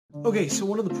Okay, so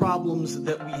one of the problems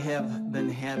that we have been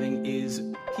having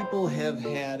is people have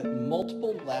had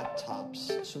multiple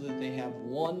laptops so that they have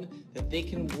one that they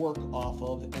can work off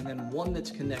of and then one that's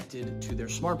connected to their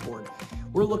smartboard.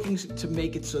 We're looking to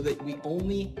make it so that we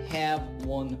only have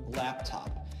one laptop.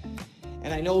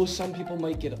 And I know some people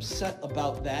might get upset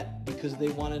about that because they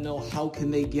want to know how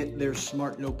can they get their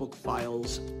smart notebook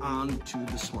files onto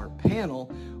the smart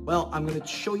panel. Well, I'm going to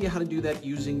show you how to do that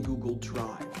using Google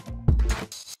Drive.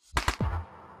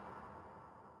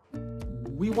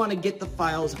 We want to get the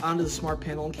files onto the smart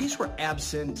panel in case we're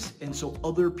absent, and so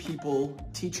other people,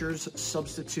 teachers,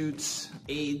 substitutes,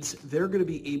 aides, they're going to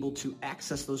be able to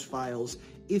access those files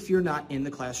if you're not in the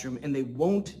classroom, and they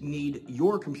won't need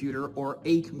your computer or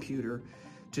a computer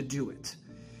to do it.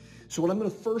 So what I'm going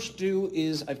to first do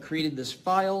is I've created this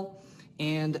file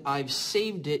and I've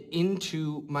saved it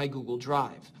into my Google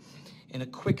Drive. And a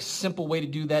quick, simple way to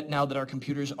do that now that our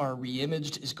computers are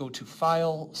re-imaged is go to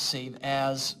File, Save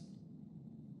As,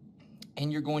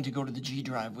 and you're going to go to the G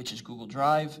drive, which is Google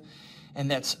Drive,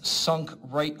 and that's sunk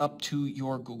right up to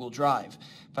your Google Drive.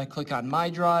 If I click on My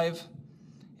Drive,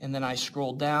 and then I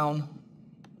scroll down,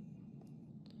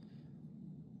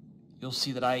 you'll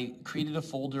see that I created a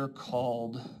folder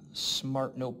called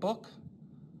Smart Notebook,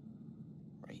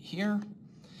 right here,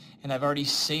 and I've already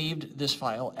saved this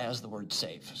file as the word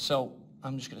save. So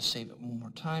I'm just going to save it one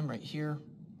more time right here.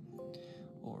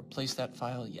 We'll replace that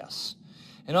file, yes.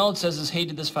 And all it says is, hey,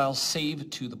 did this file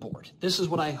save to the board? This is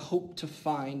what I hope to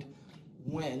find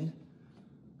when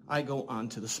I go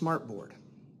onto the smart board.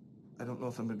 I don't know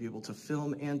if I'm going to be able to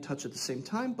film and touch at the same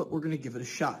time, but we're going to give it a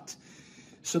shot.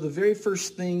 So the very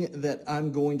first thing that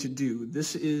I'm going to do,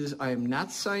 this is, I am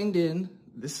not signed in,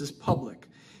 this is public.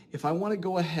 If I want to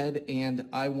go ahead and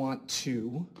I want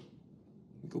to,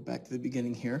 go back to the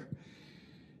beginning here,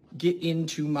 get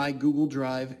into my Google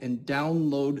Drive and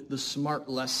download the smart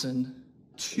lesson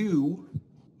to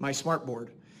my smartboard.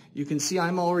 You can see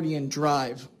I'm already in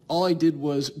Drive. All I did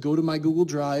was go to my Google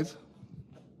Drive.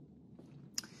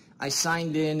 I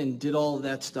signed in and did all of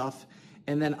that stuff.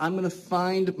 And then I'm going to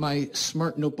find my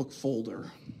Smart Notebook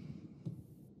folder.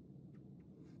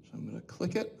 So I'm going to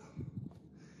click it.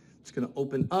 It's going to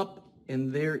open up,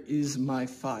 and there is my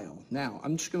file. Now,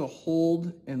 I'm just going to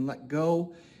hold and let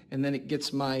go, and then it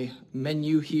gets my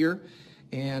menu here.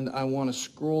 And I want to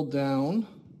scroll down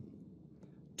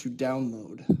to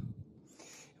download.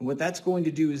 And what that's going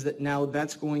to do is that now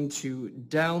that's going to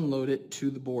download it to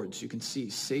the board. So you can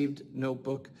see saved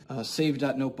notebook,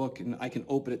 save.notebook, and I can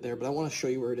open it there, but I want to show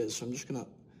you where it is. So I'm just going to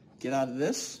get out of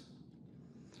this.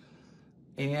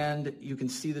 And you can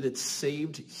see that it's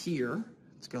saved here.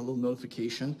 It's got a little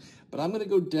notification, but I'm going to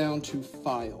go down to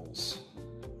Files.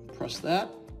 Press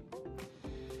that.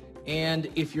 And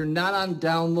if you're not on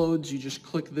downloads, you just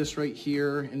click this right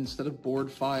here, and instead of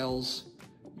board files,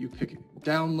 you pick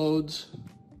downloads,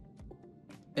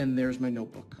 and there's my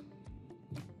notebook.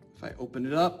 If I open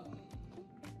it up,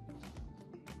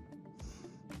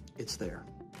 it's there.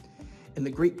 And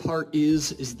the great part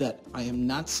is that I am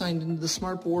not signed into the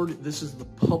smart board. This is the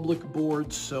public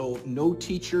board, so no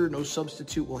teacher, no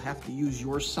substitute will have to use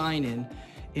your sign-in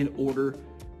in order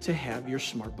to have your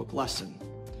SmartBook lesson.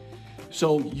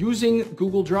 So using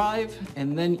Google Drive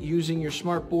and then using your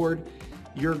smart board,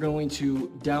 you're going to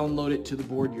download it to the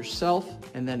board yourself,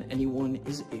 and then anyone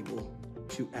is able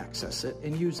to access it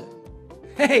and use it.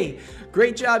 Hey,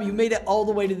 great job. You made it all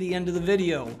the way to the end of the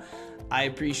video. I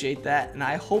appreciate that, and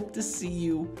I hope to see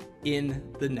you in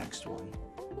the next one.